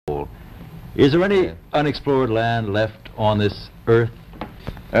Is there any unexplored land left on this earth?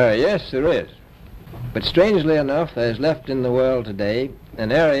 Yes, there is. But strangely enough, there's left in the world today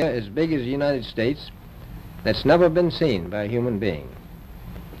an area as big as the United States that's never been seen by a human being.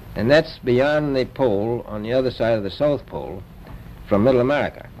 And that's beyond the pole, on the other side of the South Pole, from Middle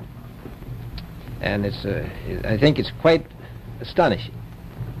America. And I think it's quite astonishing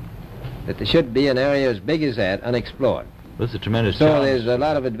that there should be an area as big as that unexplored. That's a tremendous So challenge. there's a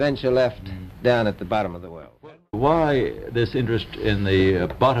lot of adventure left down at the bottom of the world. Why this interest in the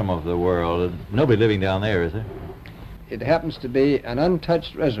bottom of the world? Nobody living down there, is there? It happens to be an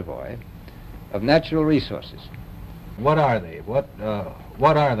untouched reservoir of natural resources. What are they? What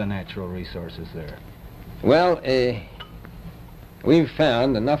are the natural resources there? Well, we've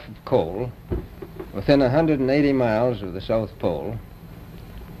found enough of coal within 180 miles of the South Pole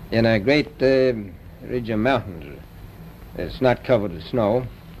in a great ridge of mountains. It's not covered with snow,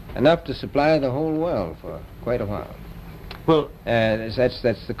 enough to supply the whole world for quite a while. Well, that's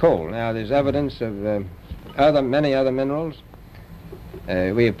the coal. Now, there's evidence of many other minerals.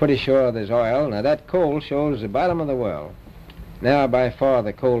 We are pretty sure there's oil. Now, that coal shows the bottom of the world. Now, by far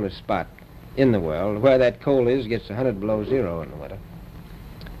the coldest spot in the world. Where that coal is gets 100 below zero in the winter.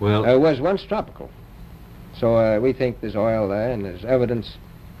 well, It was once tropical. So we think there's oil there, and there's evidence,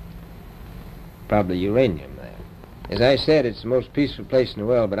 probably uranium there. As I said, it's the most peaceful place in the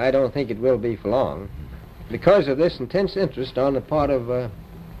world, but I don't think it will be for long because of this intense interest on the part of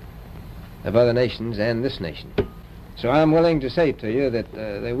other nations and this nation. So I'm willing to say to you that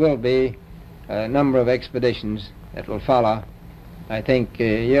there will be a number of expeditions that will follow, I think,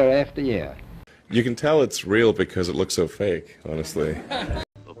 year after year. You can tell it's real because it looks so fake, honestly.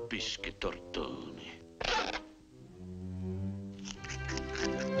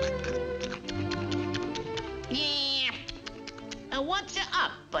 What's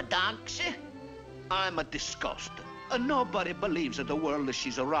up, Docs? I'm a disgust. Nobody believes that the world as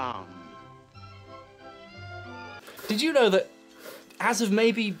she's around. Did you know that, as of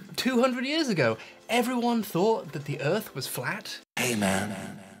maybe 200 years ago, everyone thought that the Earth was flat? Hey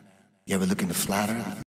man, you ever look in the flat Earth?